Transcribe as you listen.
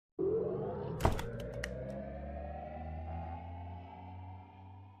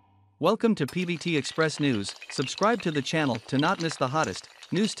Welcome to PBT Express News. Subscribe to the channel to not miss the hottest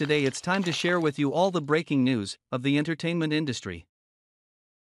news today. It's time to share with you all the breaking news of the entertainment industry.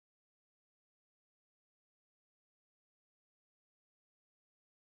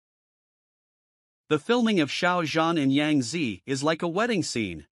 The filming of Brother Zhan in Yangzi is like a wedding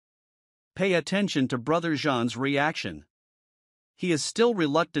scene. Pay attention to Brother Zhan's reaction. He is still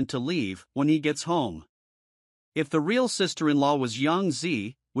reluctant to leave when he gets home. If the real sister-in-law was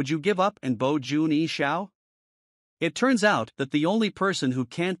Yangzi, would you give up and Bo Jun Yi Xiao? It turns out that the only person who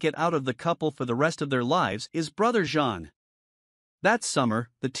can't get out of the couple for the rest of their lives is Brother Zhan. That summer,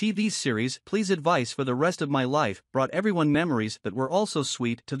 the TV series Please Advice for the Rest of My Life brought everyone memories that were also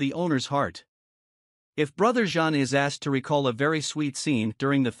sweet to the owner's heart. If Brother Zhan is asked to recall a very sweet scene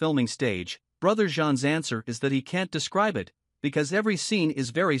during the filming stage, Brother Zhan's answer is that he can't describe it, because every scene is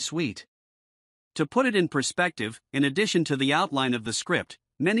very sweet. To put it in perspective, in addition to the outline of the script,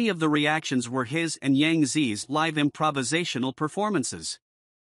 many of the reactions were his and Yangzi's live improvisational performances.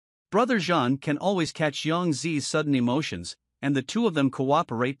 Brother Zhan can always catch Yangzi's sudden emotions, and the two of them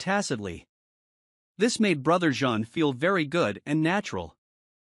cooperate tacitly. This made Brother Zhan feel very good and natural.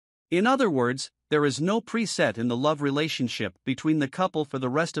 In other words, there is no preset in the love relationship between the couple for the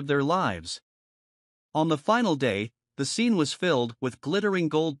rest of their lives. On the final day, the scene was filled with glittering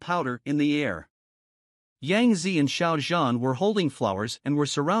gold powder in the air. Yangzi and Brother Zhan were holding flowers and were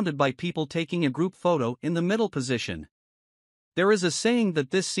surrounded by people taking a group photo in the middle position. There is a saying that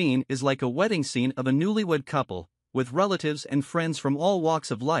this scene is like a wedding scene of a newlywed couple, with relatives and friends from all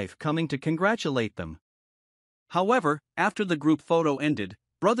walks of life coming to congratulate them. However, after the group photo ended,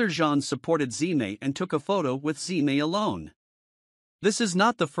 Brother Zhan supported Zimei and took a photo with Zimei alone. This is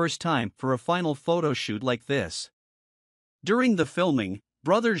not the first time for a final photo shoot like this. During the filming,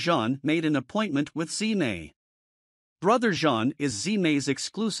 Brother Zhan made an appointment with Zimei. Brother Zhan is Zimei's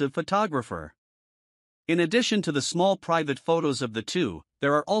exclusive photographer. In addition to the small private photos of the two,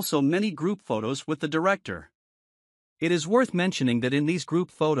 there are also many group photos with the director. It is worth mentioning that in these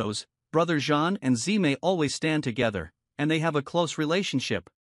group photos, Brother Zhan and Zimei always stand together, and they have a close relationship.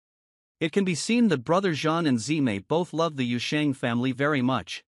 It can be seen that Brother Zhan and Zimei both love the Yusheng family very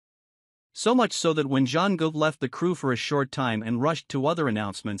much. So much so that when Zhang left the crew for a short time and rushed to other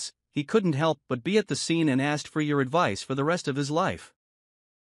announcements, he couldn't help but be at the scene and asked for your advice for the rest of his life.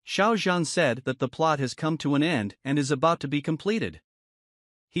 Brother Zhan said that the plot has come to an end and is about to be completed.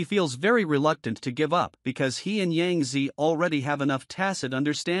 He feels very reluctant to give up because he and Yangzi already have enough tacit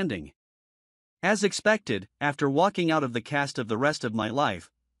understanding. As expected, after walking out of the cast of The Rest of My Life,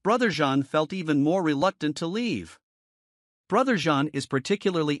 Brother Zhan felt even more reluctant to leave. Brother Zhan is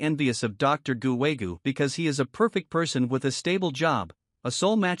particularly envious of Dr. Gu Weigu because he is a perfect person with a stable job, a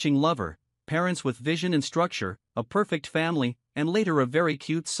soul-matching lover, parents with vision and structure, a perfect family, and later a very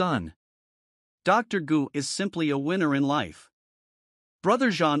cute son. Dr. Gu is simply a winner in life. Brother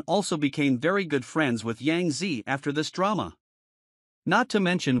Zhan also became very good friends with Yangzi after this drama. Not to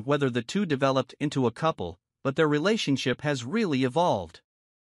mention whether the two developed into a couple, but their relationship has really evolved.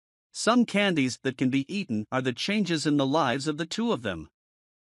 Some candies that can be eaten are the changes in the lives of the two of them.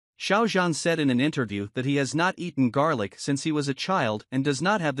 Brother Zhan said in an interview that he has not eaten garlic since he was a child and does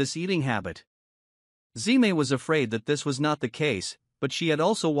not have this eating habit. Zimei was afraid that this was not the case, but she had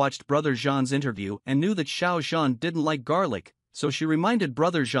also watched Brother Zhan's interview and knew that Brother Zhan didn't like garlic, so she reminded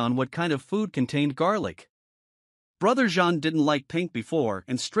Brother Zhan what kind of food contained garlic. Brother Zhan didn't like pink before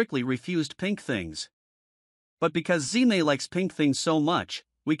and strictly refused pink things. But because Zimei likes pink things so much,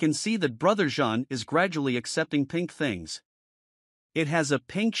 we can see that Brother Zhan is gradually accepting pink things. It has a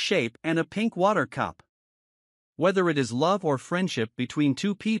pink shape and a pink water cup. Whether it is love or friendship between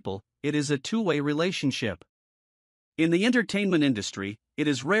two people, it is a two-way relationship. In the entertainment industry, it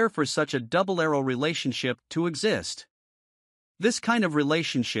is rare for such a double-arrow relationship to exist. This kind of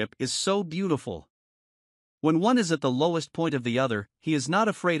relationship is so beautiful. When one is at the lowest point of the other, he is not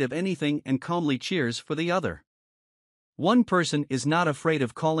afraid of anything and calmly cheers for the other. One person is not afraid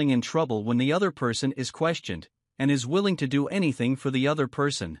of calling in trouble when the other person is questioned, and is willing to do anything for the other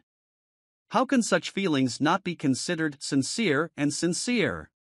person. How can such feelings not be considered sincere and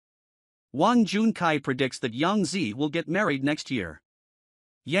sincere? Wang Junkai predicts that Yangzi will get married next year.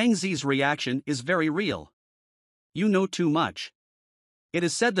 Yangzi's reaction is very real. You know too much. It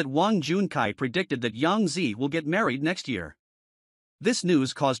is said that Wang Junkai predicted that Yangzi will get married next year. This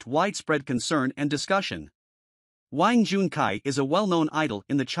news caused widespread concern and discussion. Wang Junkai is a well-known idol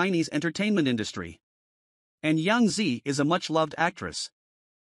in the Chinese entertainment industry. And Yangzi is a much-loved actress.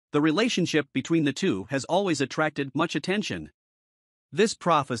 The relationship between the two has always attracted much attention. This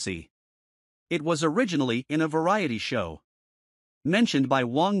prophecy. It was originally in a variety show. mentioned by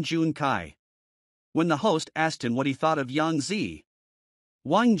Wang Junkai. When the host asked him what he thought of Yangzi,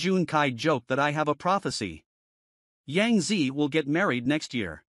 Wang Junkai joked that I have a prophecy. Yangzi will get married next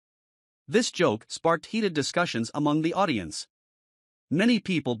year. This joke sparked heated discussions among the audience. Many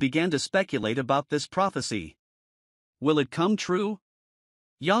people began to speculate about this prophecy. Will it come true?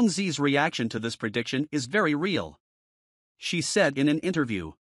 Yangzi's reaction to this prediction is very real. She said in an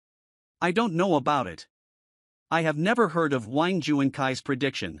interview, "I don't know about it. I have never heard of Wang Junkai's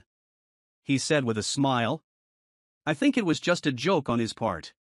prediction," he said with a smile. "I think it was just a joke on his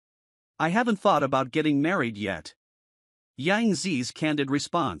part. I haven't thought about getting married yet." Yangzi's candid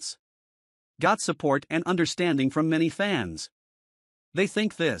response got support and understanding from many fans. They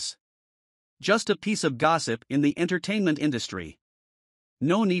think this just a piece of gossip in the entertainment industry.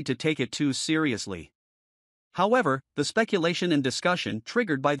 No need to take it too seriously. However, the speculation and discussion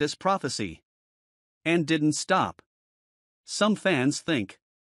triggered by this prophecy and didn't stop. Some fans think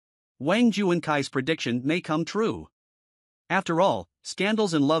Wang Junkai's prediction may come true. After all,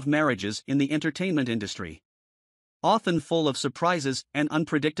 scandals and love marriages in the entertainment industry often full of surprises and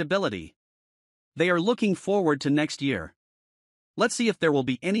unpredictability. They are looking forward to next year. Let's see if there will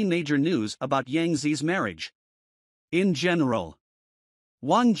be any major news about Yangzi's marriage. In general,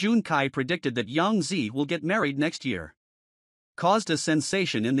 Wang Junkai predicted that Yangzi will get married next year. Caused a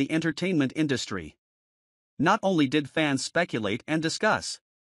sensation in the entertainment industry. Not only did fans speculate and discuss,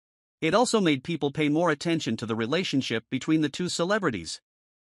 it also made people pay more attention to the relationship between the two celebrities.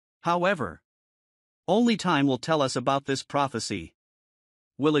 However, only time will tell us about this prophecy.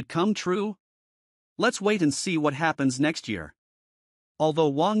 Will it come true? Let's wait and see what happens next year. Although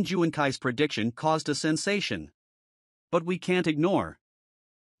Wang Junkai's prediction caused a sensation, but we can't ignore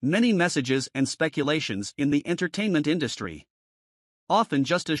many messages and speculations in the entertainment industry. Often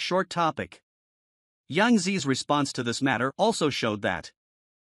just a short topic. Yangzi's response to this matter also showed that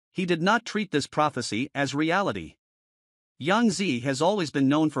he did not treat this prophecy as reality. Yangzi has always been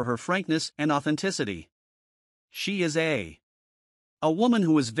known for her frankness and authenticity. She is a woman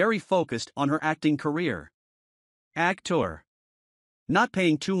who is very focused on her acting career. Actor. Not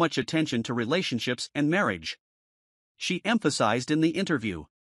paying too much attention to relationships and marriage. She emphasized in the interview.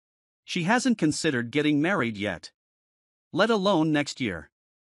 She hasn't considered getting married yet, let alone next year.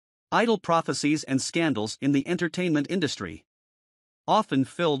 Idle prophecies and scandals in the entertainment industry. Often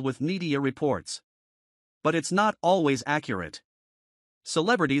filled with media reports. But it's not always accurate.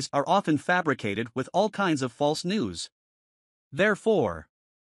 Celebrities are often fabricated with all kinds of false news. Therefore,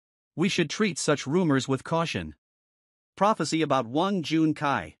 we should treat such rumors with caution. Prophecy about Wang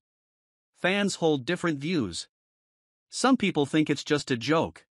Junkai. Fans hold different views. Some people think it's just a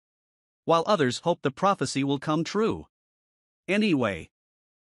joke, while others hope the prophecy will come true. Anyway,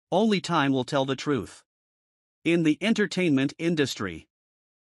 only time will tell the truth. In the entertainment industry,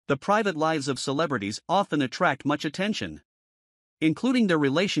 the private lives of celebrities often attract much attention, including their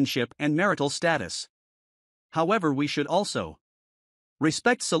relationship and marital status. However, we should also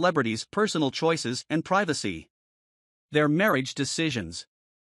respect celebrities' personal choices and privacy. Their marriage decisions.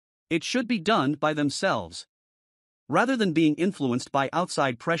 It should be done by themselves, rather than being influenced by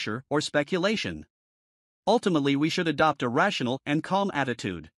outside pressure or speculation. Ultimately, we should adopt a rational and calm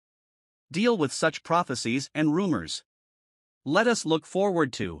attitude. Deal with such prophecies and rumors. Let us look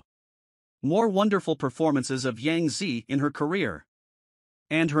forward to more wonderful performances of Yangzi in her career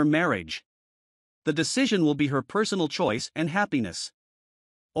and her marriage. The decision will be her personal choice and happiness.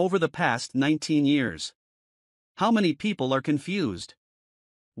 Over the past 19 years, how many people are confused?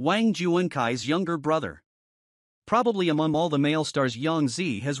 Wang Junkai's younger brother. Probably among all the male stars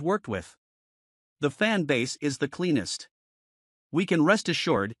Yangzi has worked with, the fan base is the cleanest. We can rest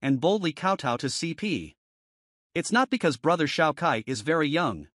assured and boldly kowtow to CP. It's not because Brother Zhan is very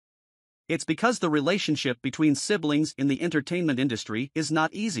young. It's because the relationship between siblings in the entertainment industry is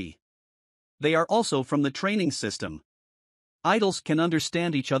not easy. They are also from the training system. Idols can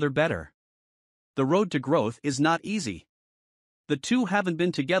understand each other better. The road to growth is not easy. The two haven't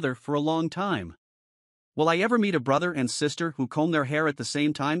been together for a long time. Will I ever meet a brother and sister who comb their hair at the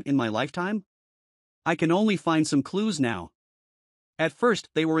same time in my lifetime? I can only find some clues now. At first,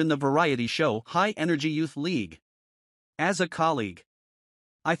 they were in the variety show High Energy Youth League. As a colleague,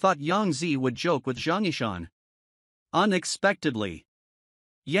 I thought Yangzi would joke with Zhang Yishan. Unexpectedly,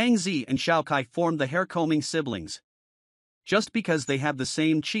 Yangzi and Xiao formed the hair-combing siblings. Just because they have the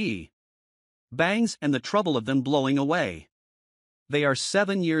same chi, bangs, and the trouble of them blowing away. They are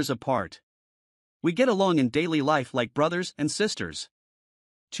 7 years apart. We get along in daily life like brothers and sisters.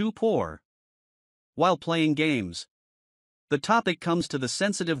 Too poor. While playing games, the topic comes to the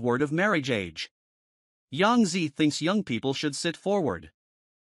sensitive word of marriage age. Yangzi thinks young people should sit forward.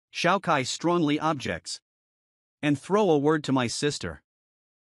 Xiaokai strongly objects. And throw a word to my sister.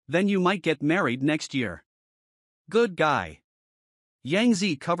 Then you might get married next year. Good guy.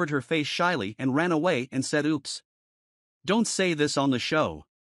 Yangzi covered her face shyly and ran away and said oops. Don't say this on the show.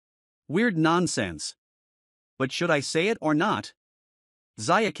 Weird nonsense. But should I say it or not?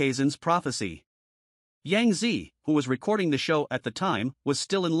 Xiaokai's prophecy. Yangzi, who was recording the show at the time, was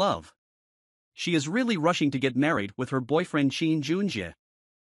still in love. She is really rushing to get married with her boyfriend Qin Junjie.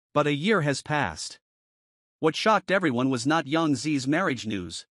 But a year has passed. What shocked everyone was not Yangzi's marriage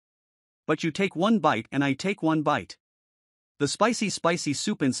news. But you take one bite and I take one bite. The spicy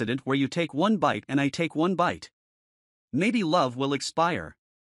soup incident where you take one bite and I take one bite. Maybe love will expire.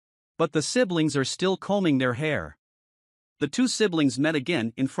 But the siblings are still combing their hair. The two siblings met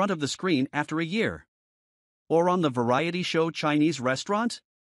again in front of the screen after a year. Or on the variety show Chinese Restaurant?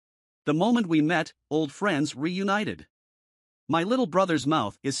 The moment we met, old friends reunited. My little brother's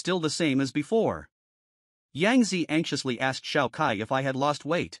mouth is still the same as before. Yangzi anxiously asked Xiaokai if I had lost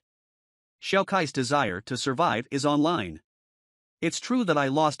weight. Xiaokai's desire to survive is online. It's true that I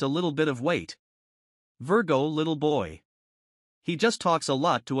lost a little bit of weight. Virgo little boy. He just talks a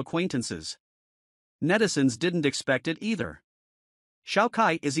lot to acquaintances. Netizens didn't expect it either.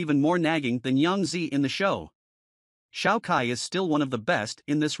 Xiaokai is even more nagging than Yangzi in the show. Xiaokai is still one of the best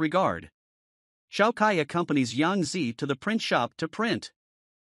in this regard. Xiaokai accompanies Yangzi to the print shop to print.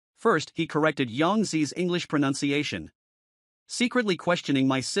 First, he corrected Yangzi's English pronunciation. Secretly questioning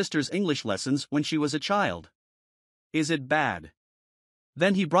my sister's English lessons when she was a child. Is it bad?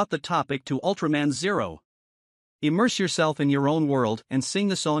 Then he brought the topic to Ultraman Zero. Immerse yourself in your own world and sing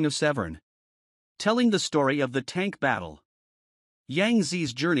the Song of Severn. Telling the story of the tank battle.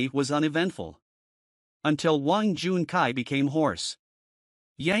 Yangzi's journey was uneventful. Until Wang Junkai became hoarse.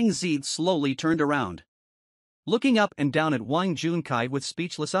 Yangzi slowly turned around. Looking up and down at Wang Junkai with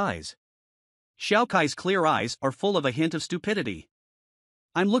speechless eyes. Xiaokai's clear eyes are full of a hint of stupidity.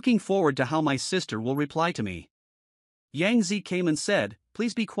 I'm looking forward to how my sister will reply to me. Yangzi came and said,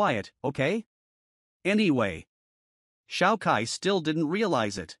 please be quiet, okay? Anyway. Xiaokai still didn't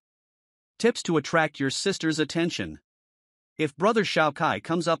realize it. Tips to attract your sister's attention. If brother Xiaokai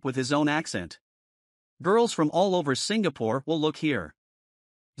comes up with his own accent, girls from all over Singapore will look here.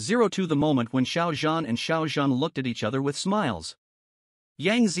 02 The moment when Xiao Zhan and Xiao Zhan looked at each other with smiles.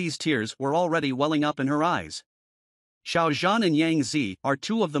 Yangzi's tears were already welling up in her eyes. Xiao Zhan and Yangzi are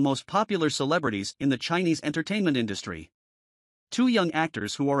two of the most popular celebrities in the Chinese entertainment industry. Two young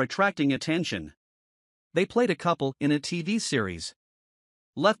actors who are attracting attention. They played a couple in a TV series.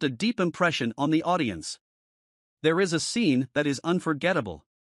 Left a deep impression on the audience. There is a scene that is unforgettable.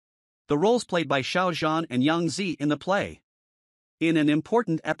 The roles played by Xiao Zhan and Yangzi in the play. In an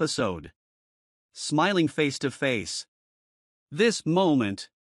important episode. Smiling face to face. This moment.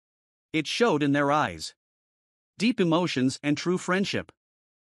 It showed in their eyes. Deep emotions and true friendship.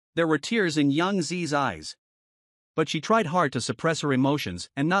 There were tears in Yangzi's eyes. But she tried hard to suppress her emotions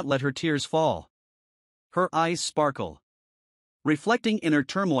and not let her tears fall. Her eyes sparkle. Reflecting inner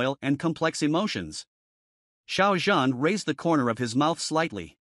turmoil and complex emotions. Xiao Zhan raised the corner of his mouth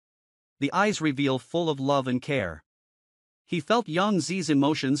slightly. The eyes reveal full of love and care. He felt Yangzi's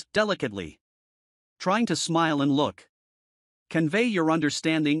emotions delicately. Trying to smile and look. Convey your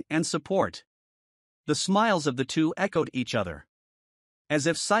understanding and support. The smiles of the two echoed each other. As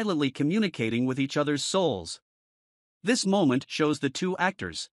if silently communicating with each other's souls. This moment shows the two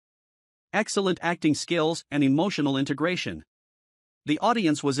actors. Excellent acting skills and emotional integration. The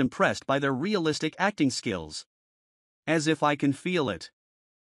audience was impressed by their realistic acting skills. As if I can feel it.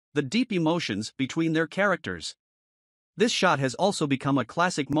 The deep emotions between their characters. This shot has also become a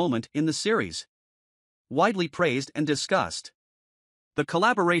classic moment in the series. Widely praised and discussed. The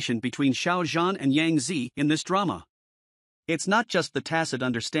collaboration between Xiao Zhan and Yangzi in this drama. It's not just the tacit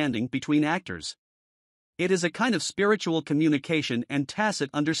understanding between actors. It is a kind of spiritual communication and tacit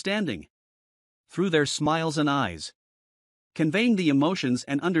understanding. Through their smiles and eyes. Conveying the emotions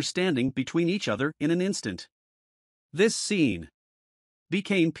and understanding between each other in an instant. This scene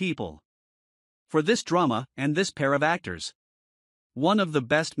became people. For this drama and this pair of actors. One of the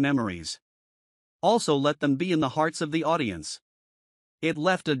best memories. Also let them be in the hearts of the audience. It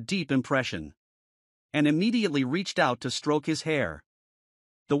left a deep impression. And immediately reached out to stroke his hair.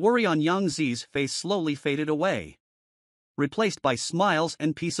 The worry on Yangzi's face slowly faded away. Replaced by smiles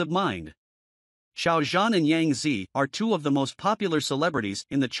and peace of mind. Xiao Zhan and Yangzi are two of the most popular celebrities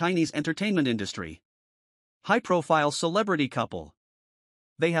in the Chinese entertainment industry. High-profile celebrity couple.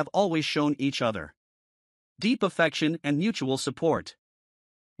 They have always shown each other deep affection and mutual support.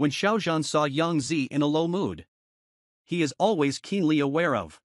 When Xiao Zhan saw Yangzi in a low mood, he is always keenly aware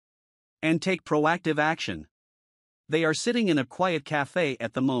of and take proactive action. They are sitting in a quiet cafe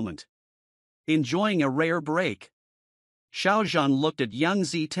at the moment, enjoying a rare break. Xiao Zhan looked at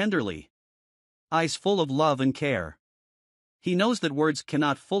Yangzi tenderly, eyes full of love and care. He knows that words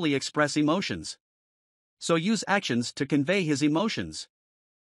cannot fully express emotions, so use actions to convey his emotions.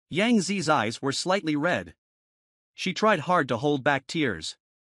 Yangzi's eyes were slightly red. She tried hard to hold back tears.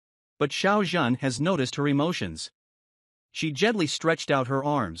 But Xiao Zhan has noticed her emotions. She gently stretched out her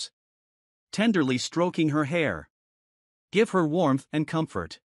arms, tenderly stroking her hair. Give her warmth and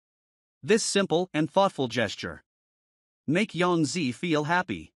comfort. This simple and thoughtful gesture make Yangzi feel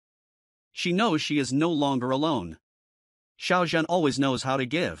happy. She knows she is no longer alone. Xiao Zhan always knows how to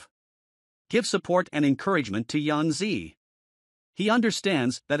give support and encouragement to Yangzi. He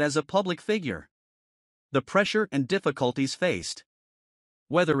understands that as a public figure, the pressure and difficulties faced,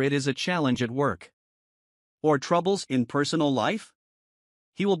 whether it is a challenge at work or troubles in personal life,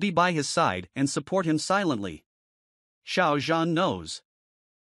 he will be by his side and support him silently. Xiao Zhan knows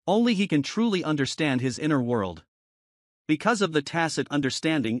only he can truly understand his inner world, because of the tacit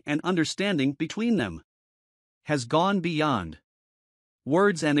understanding and understanding between them has gone beyond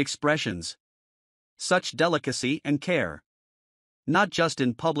words and expressions. Such delicacy and care, not just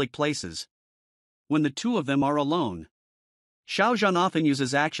in public places. When the two of them are alone, Xiao Zhan often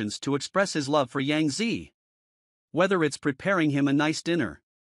uses actions to express his love for Yangzi. Whether it's preparing him a nice dinner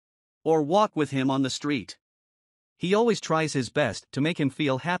or walk with him on the street, he always tries his best to make him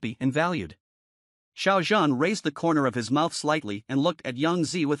feel happy and valued. Xiao Zhan raised the corner of his mouth slightly and looked at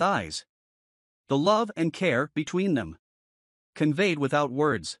Yangzi with eyes. The love and care between them, conveyed without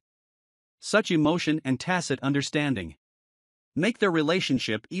words. Such emotion and tacit understanding make their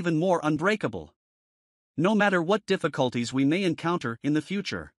relationship even more unbreakable. No matter what difficulties we may encounter in the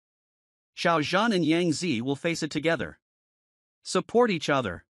future, Xiao Zhan and Yangzi will face it together. Support each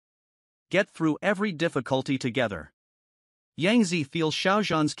other. Get through every difficulty together. Yangzi feels Xiao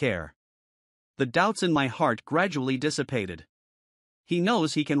Zhan's care. The doubts in my heart gradually dissipated. He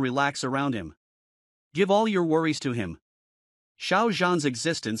knows he can relax around him. Give all your worries to him. Xiao Zhan's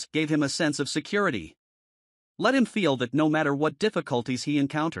existence gave him a sense of security. Let him feel that no matter what difficulties he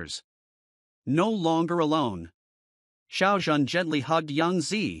encounters, no longer alone. Xiao Zhan gently hugged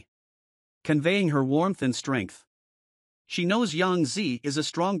Yangzi, conveying her warmth and strength. She knows Yangzi is a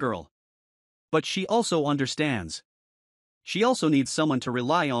strong girl, but she also understands. She also needs someone to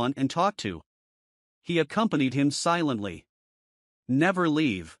rely on and talk to. He accompanied him silently. Never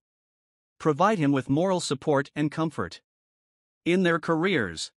leave. Provide him with moral support and comfort. In their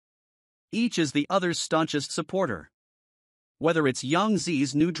careers, each is the other's staunchest supporter. Whether it's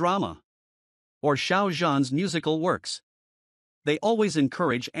Yangzi's new drama or Xiao Zhan's musical works, they always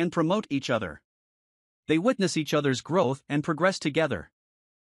encourage and promote each other. They witness each other's growth and progress together,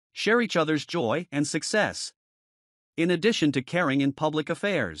 share each other's joy and success. In addition to caring in public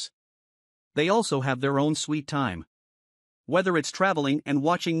affairs, they also have their own sweet time. Whether it's traveling and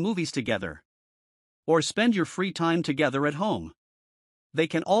watching movies together, or spend your free time together at home, they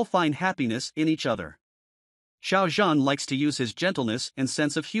can all find happiness in each other. Xiao Zhan likes to use his gentleness and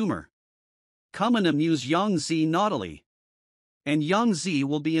sense of humor. Come and amuse Yangzi naughtily, and Yangzi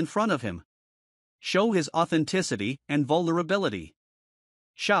will be in front of him. Show his authenticity and vulnerability.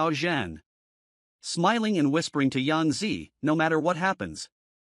 Xiao Zhan, smiling and whispering to Yangzi, no matter what happens,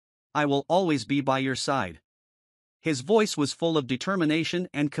 I will always be by your side. His voice was full of determination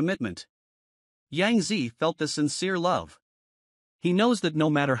and commitment. Yangzi felt the sincere love. He knows that no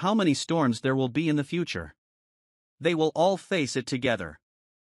matter how many storms there will be in the future, they will all face it together.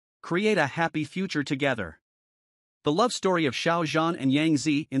 Create a happy future together. The love story of Xiao Zhan and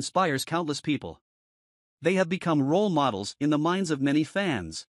Yangzi inspires countless people. They have become role models in the minds of many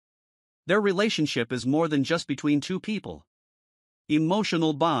fans. Their relationship is more than just between two people.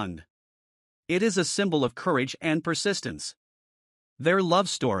 Emotional bond. It is a symbol of courage and persistence. Their love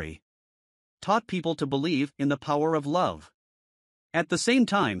story taught people to believe in the power of love. At the same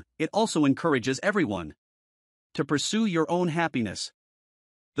time, it also encourages everyone to pursue your own happiness.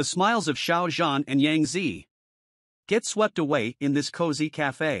 The smiles of Xiao Zhan and Yangzi get swept away in this cozy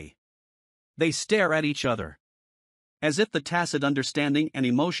cafe. They stare at each other, as if the tacit understanding and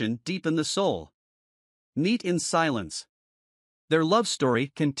emotion deepen the soul. Meet in silence. Their love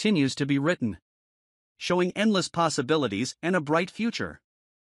story continues to be written, showing endless possibilities and a bright future.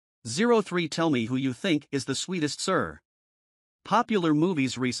 03 Tell me who you think is the sweetest, sir. Popular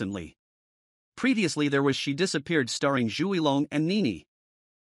movies recently. Previously there was She Disappeared starring Zhu Yilong and Nini.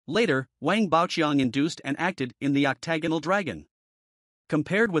 Later, Wang Baoqiang induced and acted in The Octagonal Dragon.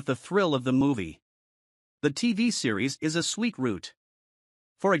 Compared with the thrill of the movie, the TV series is a sweet route.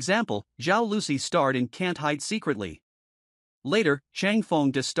 For example, Zhao Lucy starred in Can't Hide Secretly. Later, Chang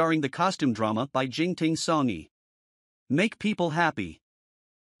Feng De starring the costume drama by Jingting Songyi. Make people happy.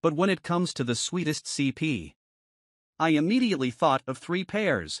 But when it comes to the sweetest CP, I immediately thought of Three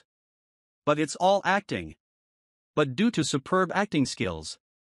Pairs. But it's all acting. But due to superb acting skills,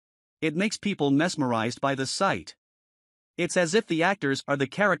 it makes people mesmerized by the sight. It's as if the actors are the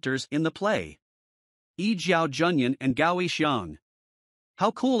characters in the play. Yi Jiao Junyan and Gao Yixiang.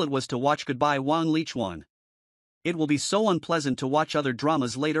 How cool it was to watch Goodbye Wang Lichuan. It will be so unpleasant to watch other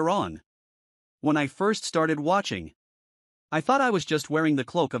dramas later on. When I first started watching, I thought I was just wearing the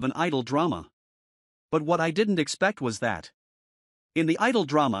cloak of an idol drama. But what I didn't expect was that in the idol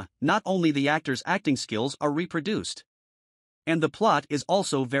drama, not only the actors' acting skills are reproduced, and the plot is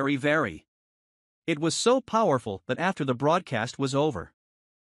also very. It was so powerful that after the broadcast was over,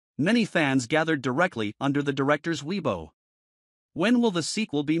 many fans gathered directly under the director's Weibo. When will the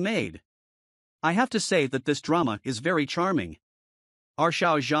sequel be made? I have to say that this drama is very charming. Are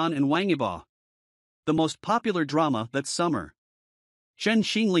Xiao Zhan and Wang Yibo the most popular drama that summer? Shen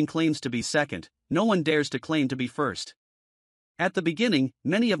Xingling claims to be second, no one dares to claim to be first. At the beginning,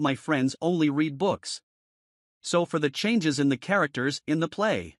 many of my friends only read books. So for the changes in the characters in the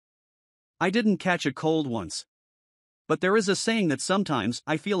play, I didn't catch a cold once. But there is a saying that sometimes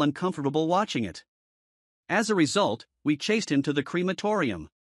I feel uncomfortable watching it. As a result, we chased him to the crematorium.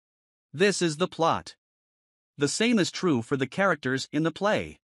 This is the plot. The same is true for the characters in the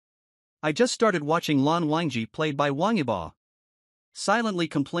play. I just started watching Lan Wangji played by Wang Yibo, silently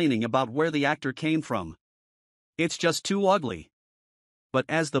complaining about where the actor came from. It's just too ugly. But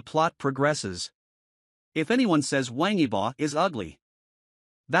as the plot progresses, if anyone says Wang Yibo is ugly,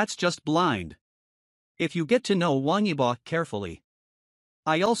 that's just blind. If you get to know Wang Yibo carefully,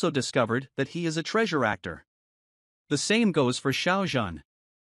 I also discovered that he is a treasure actor. The same goes for Xiao Zhan.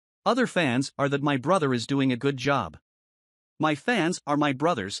 Other fans are that my brother is doing a good job. My fans are my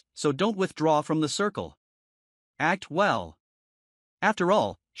brothers, so don't withdraw from the circle. Act well. After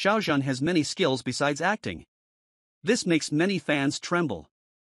all, Xiao Zhan has many skills besides acting. This makes many fans tremble.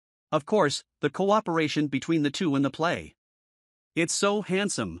 Of course, the cooperation between the two in the play. It's so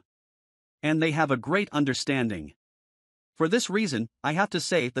handsome. And they have a great understanding. For this reason, I have to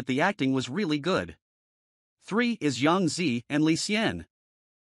say that the acting was really good. 3 is Yangzi and Li Xian.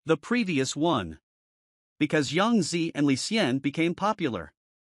 The previous one. Because Yangzi and Li Xian became popular.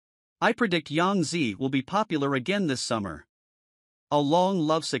 I predict Yangzi will be popular again this summer. A long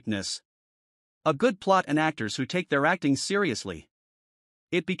lovesickness. A good plot and actors who take their acting seriously.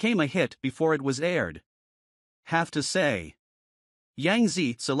 It became a hit before it was aired. Have to say.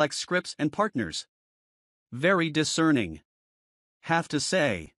 Yangzi selects scripts and partners. Very discerning. Have to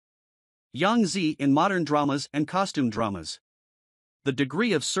say. Yangzi in modern dramas and costume dramas. The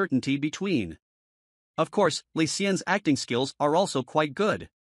degree of certainty between. Of course, Li Xian's acting skills are also quite good.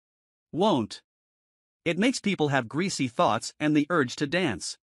 Won't. It makes people have greasy thoughts and the urge to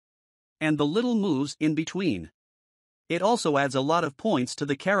dance. And the little moves in between. It also adds a lot of points to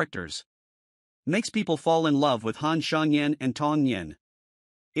the characters. Makes people fall in love with Han Shangyan and Tong Yin.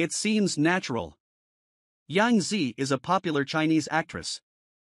 It seems natural. Yangzi is a popular Chinese actress.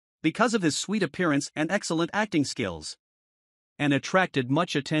 Because of his sweet appearance and excellent acting skills. And attracted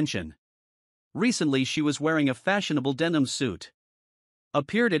much attention. Recently she was wearing a fashionable denim suit.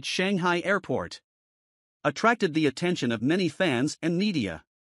 Appeared at Shanghai airport. Attracted the attention of many fans and media.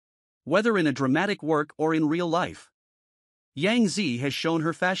 Whether in a dramatic work or in real life. Yangzi has shown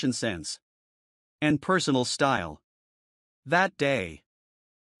her fashion sense. And personal style. That day.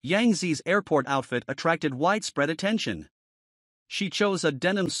 Yangzi's airport outfit attracted widespread attention. She chose a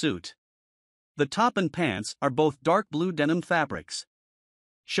denim suit. The top and pants are both dark blue denim fabrics.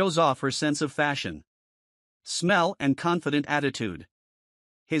 Shows off her sense of fashion. Smell and confident attitude.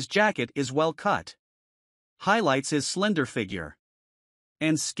 His jacket is well cut. Highlights his slender figure.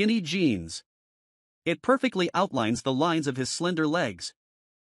 And skinny jeans. It perfectly outlines the lines of his slender legs.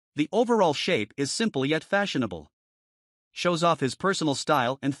 The overall shape is simple yet fashionable. Shows off his personal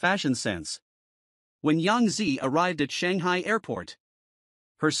style and fashion sense. When Yangzi arrived at Shanghai airport,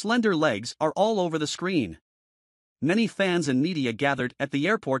 her slender legs are all over the screen. Many fans and media gathered at the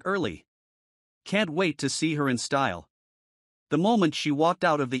airport early. Can't wait to see her in style. The moment she walked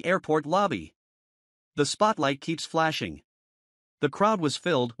out of the airport lobby, the spotlight keeps flashing. The crowd was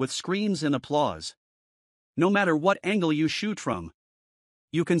filled with screams and applause. No matter what angle you shoot from,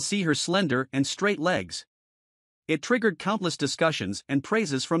 you can see her slender and straight legs. It triggered countless discussions and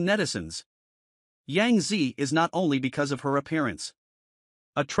praises from netizens. Yangzi is not only because of her appearance.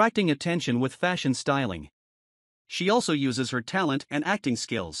 attracting attention with fashion styling. She also uses her talent and acting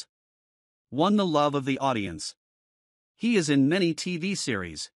skills. Won the love of the audience. He is in many TV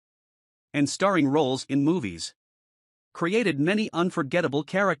series and starring roles in movies. Created many unforgettable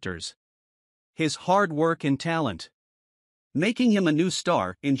characters. His hard work and talent, making him a new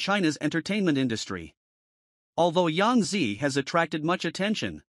star in China's entertainment industry. Although Yangzi has attracted much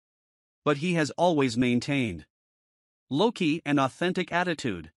attention, but he has always maintained low-key and authentic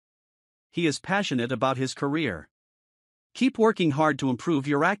attitude. He is passionate about his career. Keep working hard to improve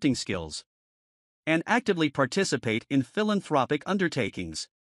your acting skills and actively participate in philanthropic undertakings.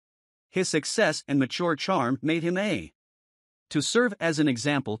 His success and mature charm made him to serve as an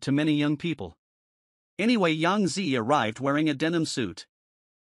example to many young people. Anyway, Yangzi arrived wearing a denim suit.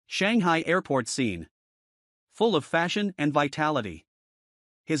 Shanghai airport scene. Full of fashion and vitality.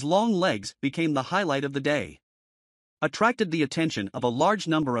 His long legs became the highlight of the day. Attracted the attention of a large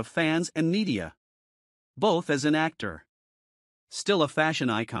number of fans and media. Both as an actor. Still a fashion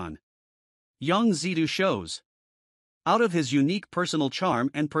icon. Yangzi shows out of his unique personal charm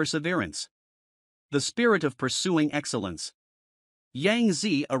and perseverance. The spirit of pursuing excellence.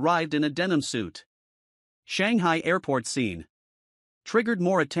 Yangzi arrived in a denim suit. Shanghai airport scene. Triggered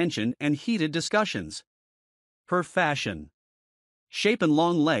more attention and heated discussions. Her fashion, shape and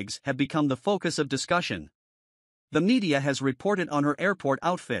long legs have become the focus of discussion. The media has reported on her airport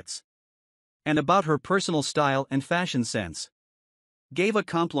outfits and about her personal style and fashion sense. Gave a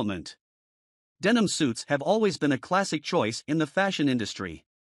compliment. Denim suits have always been a classic choice in the fashion industry.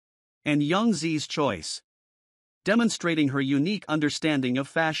 And Yangzi's choice, demonstrating her unique understanding of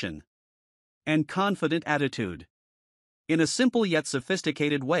fashion and confident attitude. In a simple yet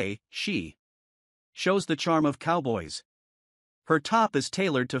sophisticated way, she shows the charm of cowboys. Her top is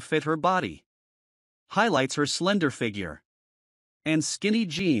tailored to fit her body. Highlights her slender figure and skinny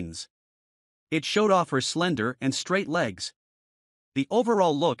jeans. It showed off her slender and straight legs. The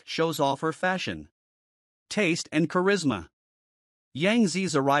overall look shows off her fashion, taste and charisma.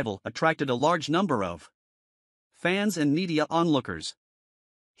 Yangzi's arrival attracted a large number of fans and media onlookers.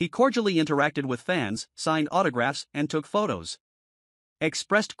 He cordially interacted with fans, signed autographs and took photos.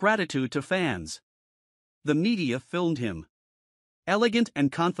 Expressed gratitude to fans. The media filmed him. Elegant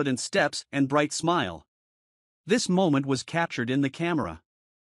and confident steps and bright smile. This moment was captured in the camera.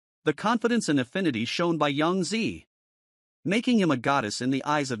 The confidence and affinity shown by Yangzi, making him a goddess in the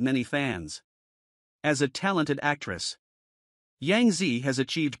eyes of many fans. As a talented actress, Yangzi has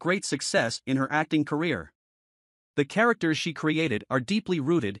achieved great success in her acting career. The characters she created are deeply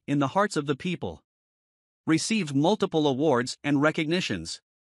rooted in the hearts of the people. Received multiple awards and recognitions.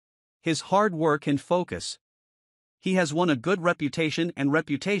 His hard work and focus. He has won a good reputation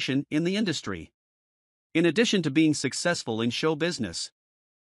in the industry. In addition to being successful in show business,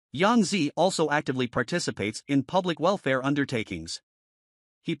 Yangzi also actively participates in public welfare undertakings.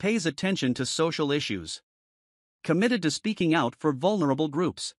 He pays attention to social issues. Committed to speaking out for vulnerable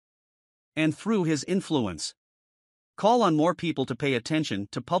groups. And through his influence, call on more people to pay attention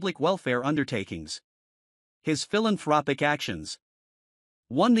to public welfare undertakings. His philanthropic actions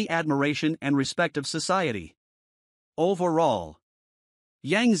won the admiration and respect of society. Overall,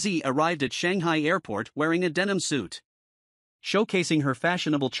 Yangzi arrived at Shanghai airport wearing a denim suit, showcasing her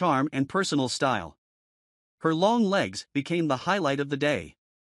fashionable charm and personal style. Her long legs became the highlight of the day.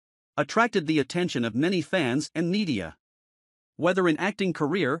 Attracted the attention of many fans and media. Whether in acting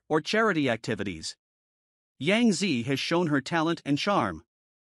career or charity activities, Yangzi has shown her talent and charm.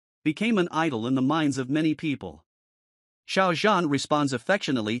 Became an idol in the minds of many people. Xiao Zhan responds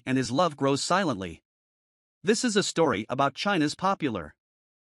affectionately and his love grows silently. This is a story about China's popular.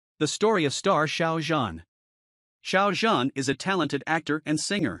 The story of star Xiao Zhan. Xiao Zhan is a talented actor and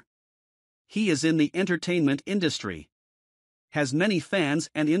singer. He is in the entertainment industry. Has many fans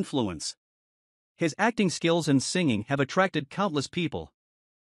and influence. His acting skills and singing have attracted countless people.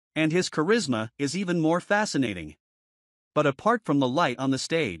 And his charisma is even more fascinating. But apart from the light on the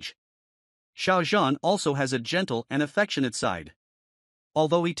stage, Xiao Zhan also has a gentle and affectionate side.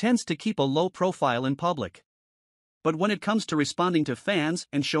 Although he tends to keep a low profile in public. But when it comes to responding to fans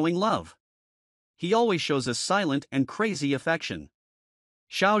and showing love, he always shows a silent and crazy affection.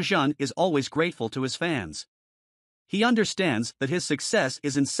 Xiao Zhan is always grateful to his fans. He understands that his success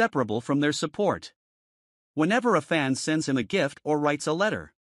is inseparable from their support. Whenever a fan sends him a gift or writes a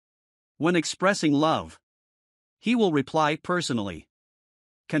letter, when expressing love, he will reply personally.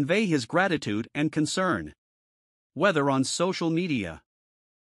 Convey his gratitude and concern. Whether on social media,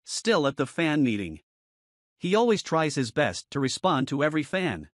 still at the fan meeting, he always tries his best to respond to every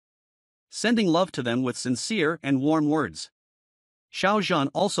fan, sending love to them with sincere and warm words. Xiao Zhan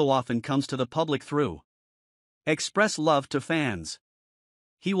also often comes to the public through express love to fans.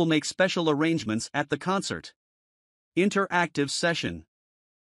 He will make special arrangements at the concert. Interactive session.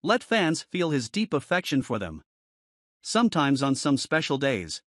 Let fans feel his deep affection for them. Sometimes on some special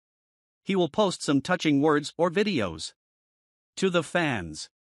days, he will post some touching words or videos to the fans.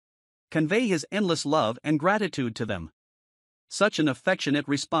 Convey his endless love and gratitude to them. Such an affectionate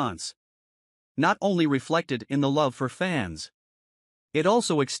response, not only reflected in the love for fans, it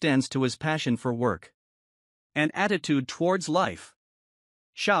also extends to his passion for work and attitude towards life.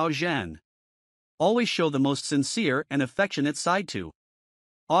 Xiao Zhan always show the most sincere and affectionate side to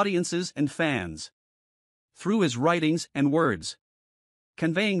audiences and fans through his writings and words,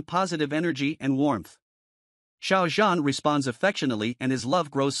 conveying positive energy and warmth. Xiao Zhan responds affectionately and his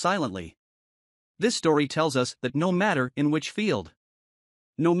love grows silently. This story tells us that no matter in which field,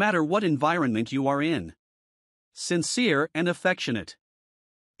 no matter what environment you are in, sincere and affectionate,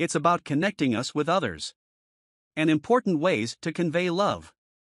 it's about connecting us with others and important ways to convey love.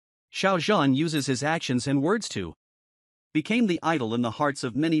 Xiao Zhan uses his actions and words to become the idol in the hearts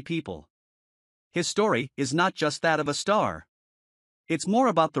of many people. His story is not just that of a star. It's more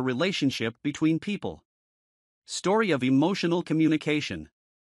about the relationship between people. Story of emotional communication.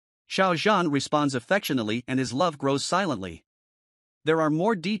 Xiao Zhan responds affectionately and his love grows silently. There are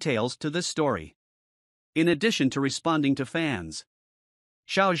more details to this story. In addition to responding to fans,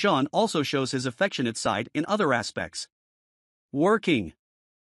 Xiao Zhan also shows his affectionate side in other aspects. Working.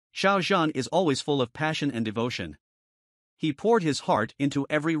 Xiao Zhan is always full of passion and devotion. He poured his heart into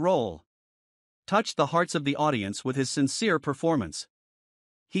every role, touched the hearts of the audience with his sincere performance.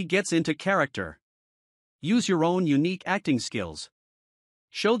 He gets into character. Use your own unique acting skills.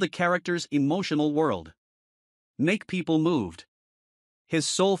 Show the character's emotional world. Make people moved. His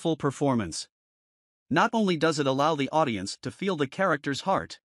soulful performance. Not only does it allow the audience to feel the character's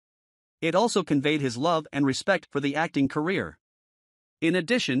heart, it also conveyed his love and respect for the acting career. In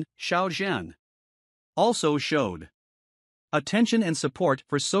addition, Xiao Zhan also showed attention and support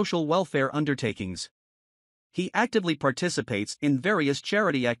for social welfare undertakings. He actively participates in various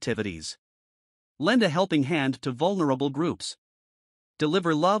charity activities. Lend a helping hand to vulnerable groups.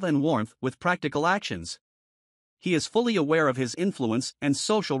 Deliver love and warmth with practical actions. He is fully aware of his influence and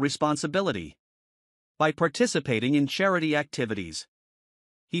social responsibility. By participating in charity activities,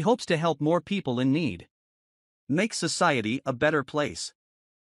 he hopes to help more people in need. Make society a better place.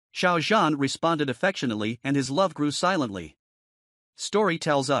 Xiao Zhan responded affectionately and his love grew silently. Story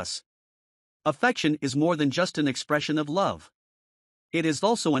tells us affection is more than just an expression of love. It is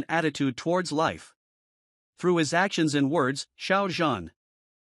also an attitude towards life. Through his actions and words, Xiao Zhan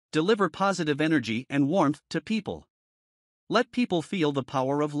deliver positive energy and warmth to people. Let people feel the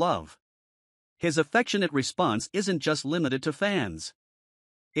power of love. His affectionate response isn't just limited to fans.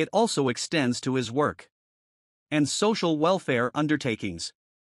 It also extends to his work and social welfare undertakings.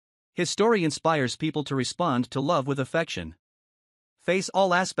 His story inspires people to respond to love with affection. Face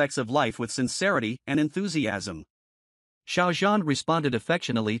all aspects of life with sincerity and enthusiasm. Xiao Zhan responded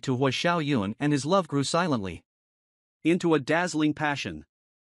affectionately to Hua Xiaoyun and his love grew silently. Into a dazzling passion.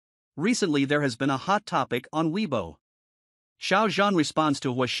 Recently there has been a hot topic on Weibo. Xiao Zhan responds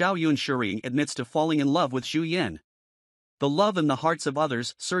to Hua Xiaoyun. Shirring admits to falling in love with Xu Yan. The love in the hearts of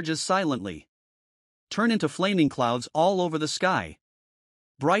others surges silently. Turn into flaming clouds all over the sky.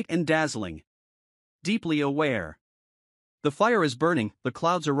 Bright and dazzling. Deeply aware. The fire is burning, the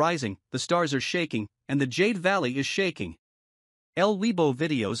clouds are rising, the stars are shaking, and the Jade Valley is shaking. Weibo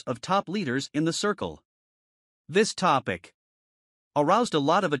videos of top leaders in the circle. This topic aroused a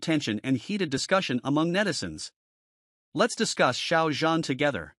lot of attention and heated discussion among netizens. Let's discuss Xiao Zhan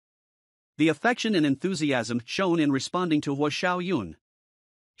together. The affection and enthusiasm shown in responding to Hua Xiaoyun.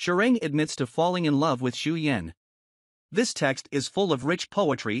 Shireng admits to falling in love with Xu Yan. This text is full of rich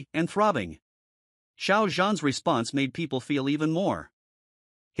poetry and throbbing. Xiao Zhan's response made people feel even more.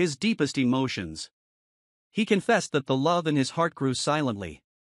 His deepest emotions. He confessed that the love in his heart grew silently.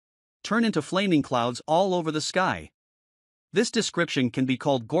 Turn into flaming clouds all over the sky. This description can be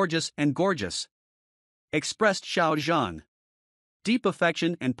called gorgeous and gorgeous. Expressed Xiao Zhan. Deep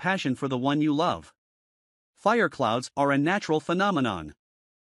affection and passion for the one you love. Fire clouds are a natural phenomenon.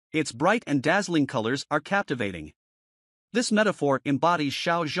 Its bright and dazzling colors are captivating. This metaphor embodies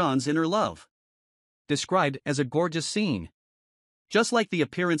Xiao Zhan's inner love. Described as a gorgeous scene. Just like the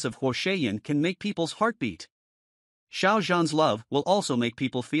appearance of Hua Xiaoyun can make people's heart beat, Xiao Zhan's love will also make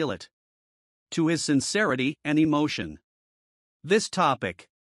people feel it. To his sincerity and emotion. This topic.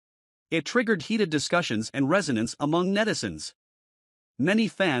 It triggered heated discussions and resonance among netizens. Many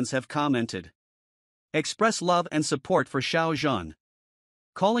fans have commented. Express love and support for Xiao Zhan.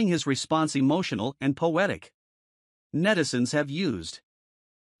 calling his response emotional and poetic. Netizens have used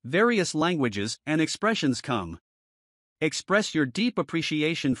various languages and expressions come. Express your deep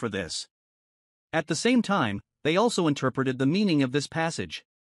appreciation for this. At the same time, they also interpreted the meaning of this passage,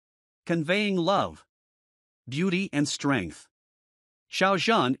 conveying love, beauty, and strength. Xiao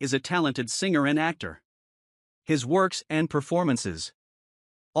Zhan is a talented singer and actor. His works and performances,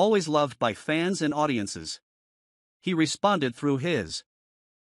 always loved by fans and audiences. He responded through his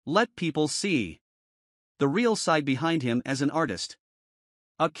 "Let people see" the real side behind him as an artist.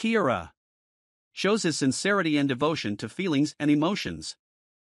 Akira shows his sincerity and devotion to feelings and emotions.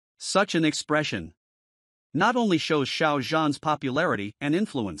 Such an expression not only shows Xiao Zhan's popularity and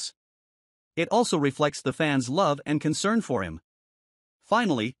influence, it also reflects the fans' love and concern for him.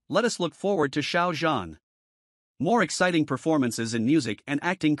 Finally, let us look forward to Xiao Zhan more exciting performances in music and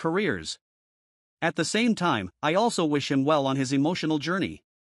acting careers. At the same time, I also wish him well on his emotional journey.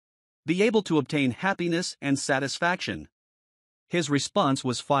 Be able to obtain happiness and satisfaction. His response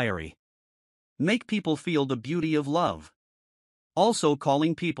was fiery. Make people feel the beauty of love. Also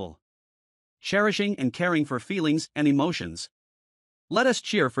calling people, cherishing and caring for feelings and emotions. Let us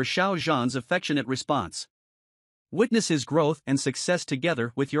cheer for Xiao Zhan's affectionate response. Witness his growth and success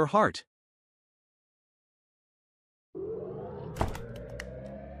together with your heart.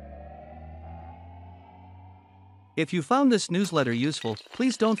 If you found this newsletter useful,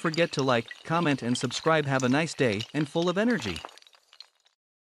 please don't forget to like, comment, and subscribe. Have a nice day and full of energy.